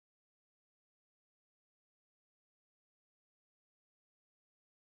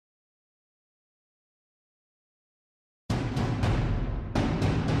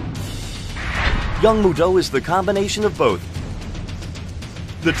Yongmudo is the combination of both,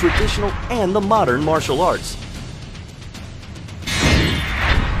 the traditional and the modern martial arts,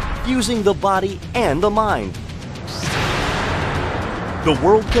 fusing the body and the mind. The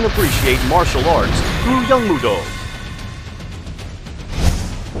world can appreciate martial arts through Yongmudo.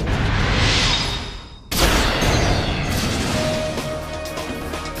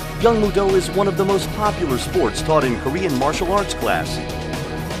 Yongmudo is one of the most popular sports taught in Korean martial arts class.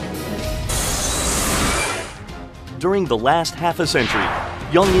 During the last half a century,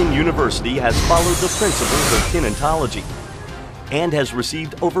 Yong-In University has followed the principles of kinetology and has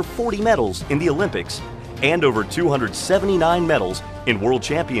received over 40 medals in the Olympics and over 279 medals in World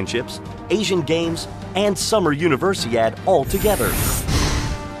Championships, Asian Games, and Summer Universiade altogether.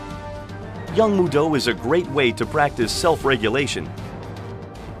 Yongmudo is a great way to practice self-regulation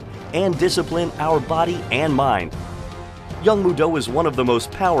and discipline our body and mind. Yongmudo is one of the most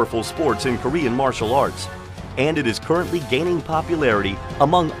powerful sports in Korean martial arts, and it is currently gaining popularity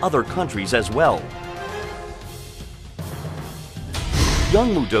among other countries as well.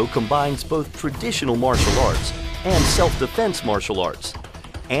 Yongmudo combines both traditional martial arts and self-defense martial arts,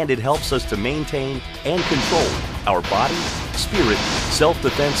 and it helps us to maintain and control our body, spirit,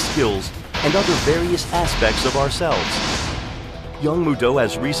 self-defense skills, and other various aspects of ourselves. Yongmudo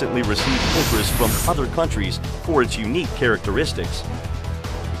has recently received interest from other countries for its unique characteristics.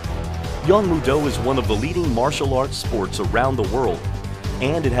 Yongmudo is one of the leading martial arts sports around the world,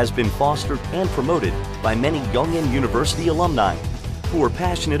 and it has been fostered and promoted by many Yong-In University alumni who are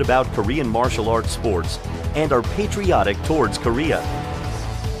passionate about Korean martial arts sports and are patriotic towards Korea.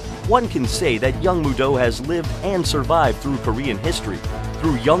 One can say that Yongmudo has lived and survived through Korean history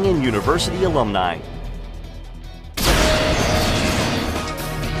through Yong-In University alumni.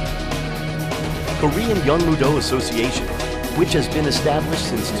 Korean Yongmudo Association, which has been established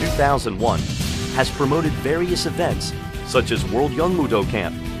since 2001, has promoted various events such as World Yongmudo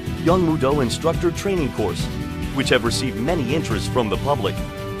Camp, Yongmudo Instructor Training Course, which have received many interests from the public.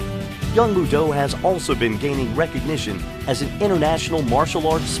 Yongmudo has also been gaining recognition as an international martial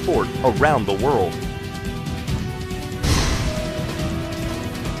arts sport around the world.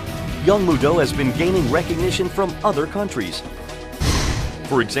 Yongmudo has been gaining recognition from other countries.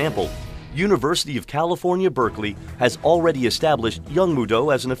 For example, University of California, Berkeley has already established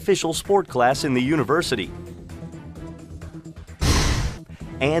Yongmudo as an official sport class in the university.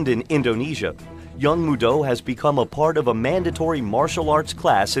 And in Indonesia, Yongmudo has become a part of a mandatory martial arts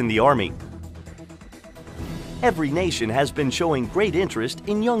class in the Army. Every nation has been showing great interest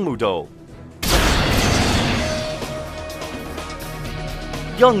in Yongmudo.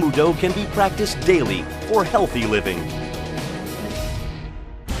 Yongmudo can be practiced daily for healthy living.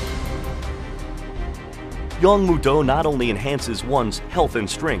 Yongmudo not only enhances one's health and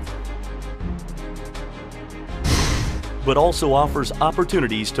strength, but also offers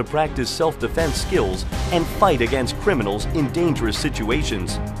opportunities to practice self-defense skills and fight against criminals in dangerous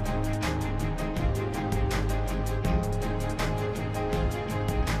situations.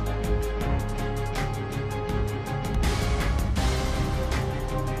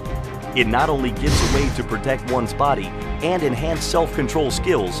 It not only gives a way to protect one's body and enhance self-control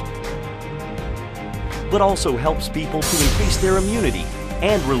skills, but also helps people to increase their immunity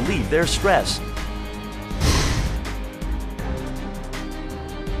and relieve their stress.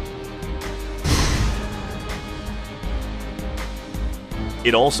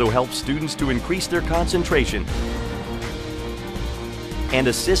 It also helps students to increase their concentration and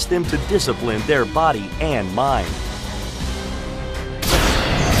assist them to discipline their body and mind.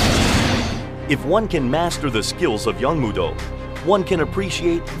 If one can master the skills of Yongmudo, one can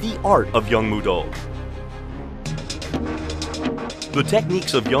appreciate the art of Yongmudo. The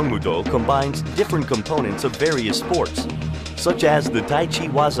techniques of Yongmudo combines different components of various sports, such as the Tai Chi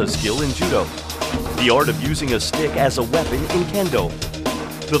Waza skill in Judo, the art of using a stick as a weapon in Kendo,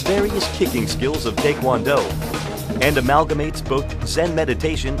 the various kicking skills of taekwondo, and amalgamates both Zen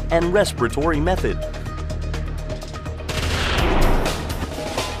meditation and respiratory method.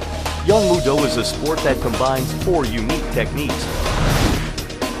 Yongmudo is a sport that combines 4 unique techniques: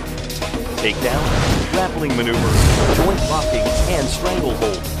 takedown, grappling maneuver, joint locking, and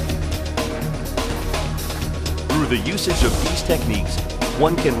stranglehold. Through the usage of these techniques,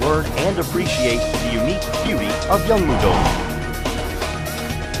 one can learn and appreciate the unique beauty of Yongmudo.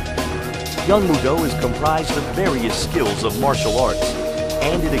 Yongmudo is comprised of various skills of martial arts,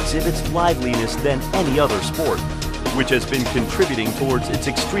 and it exhibits liveliness than any other sport, which has been contributing towards its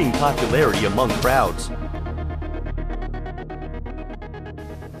extreme popularity among crowds.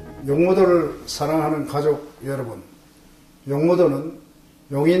 용무도를 사랑하는 가족 여러분, 용무도는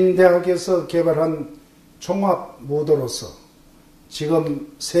용인대학에서 개발한 종합무도로서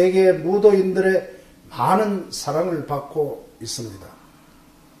지금 세계 무도인들의 많은 사랑을 받고 있습니다.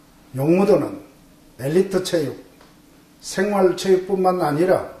 용무도는 엘리트 체육, 생활체육뿐만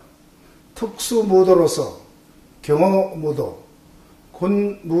아니라 특수무도로서 경호무도,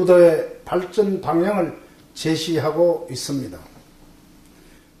 군무도의 발전 방향을 제시하고 있습니다.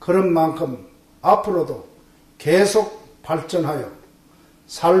 그런 만큼 앞으로도 계속 발전하여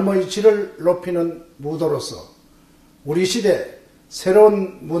삶의 질을 높이는 무도로서 우리 시대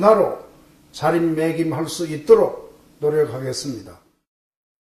새로운 문화로 자리매김할 수 있도록 노력하겠습니다.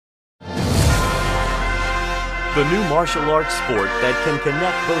 The new martial arts sport that can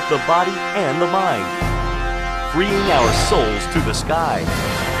connect both the body and the mind, freeing our souls to the sky.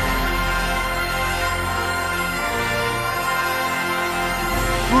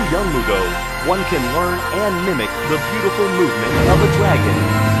 Through Yongmudo, one can learn and mimic the beautiful movement of a dragon.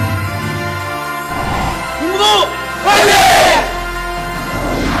 Yongmudo! 화이팅!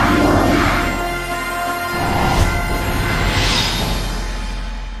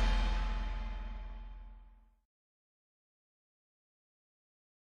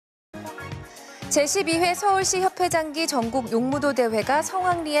 제12회 서울시 협회장기 전국 용무도 대회가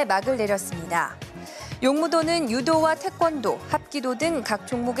성황리에 막을 내렸습니다. 용무도는 유도와 태권도, 합기도 등 각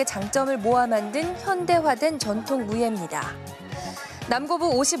종목의 장점을 모아 만든 현대화된 전통 무예입니다.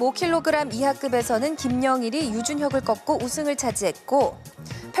 남고부 55kg 이하급에서는 김영일이 유준혁을 꺾고 우승을 차지했고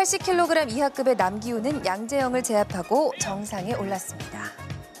 80kg 이하급의 남기훈은 양재영을 제압하고 정상에 올랐습니다.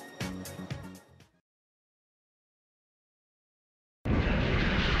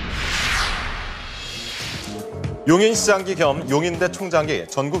 용인시장기 겸 용인대 총장기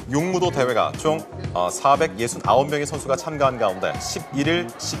전국 용무도 대회가 총 469명의 선수가 참가한 가운데 11일,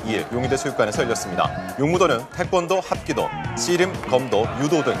 12일 용인대 체육관에서 열렸습니다. 용무도는 태권도, 합기도, 씨름, 검도,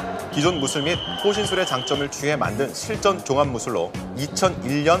 유도 등 기존 무술 및 호신술의 장점을 취해 만든 실전 종합무술로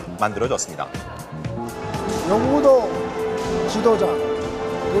 2001년 만들어졌습니다. 용무도 지도자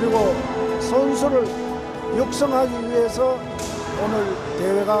그리고 선수를 육성하기 위해서 오늘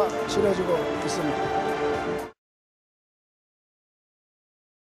대회가 치러지고 있습니다.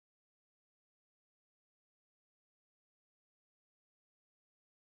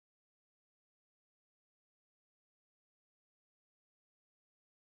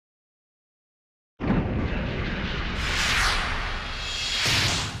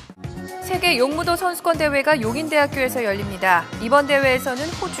 세계 용무도 선수권 대회가 용인대학교에서 열립니다. 이번 대회에서는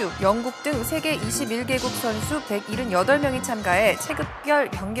호주, 영국 등 세계 21개국 선수 178명이 참가해 체급별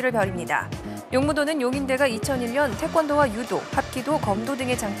경기를 벌입니다. 용무도는 용인대가 2001년 태권도와 유도, 합기도, 검도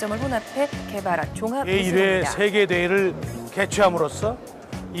등의 장점을 혼합해 개발한 종합 무술입니다. 제1회 세계대회를 개최함으로써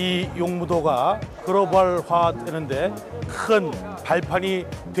이 용무도가 글로벌화되는데 큰 발판이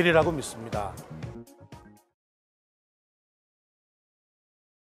되리라고 믿습니다.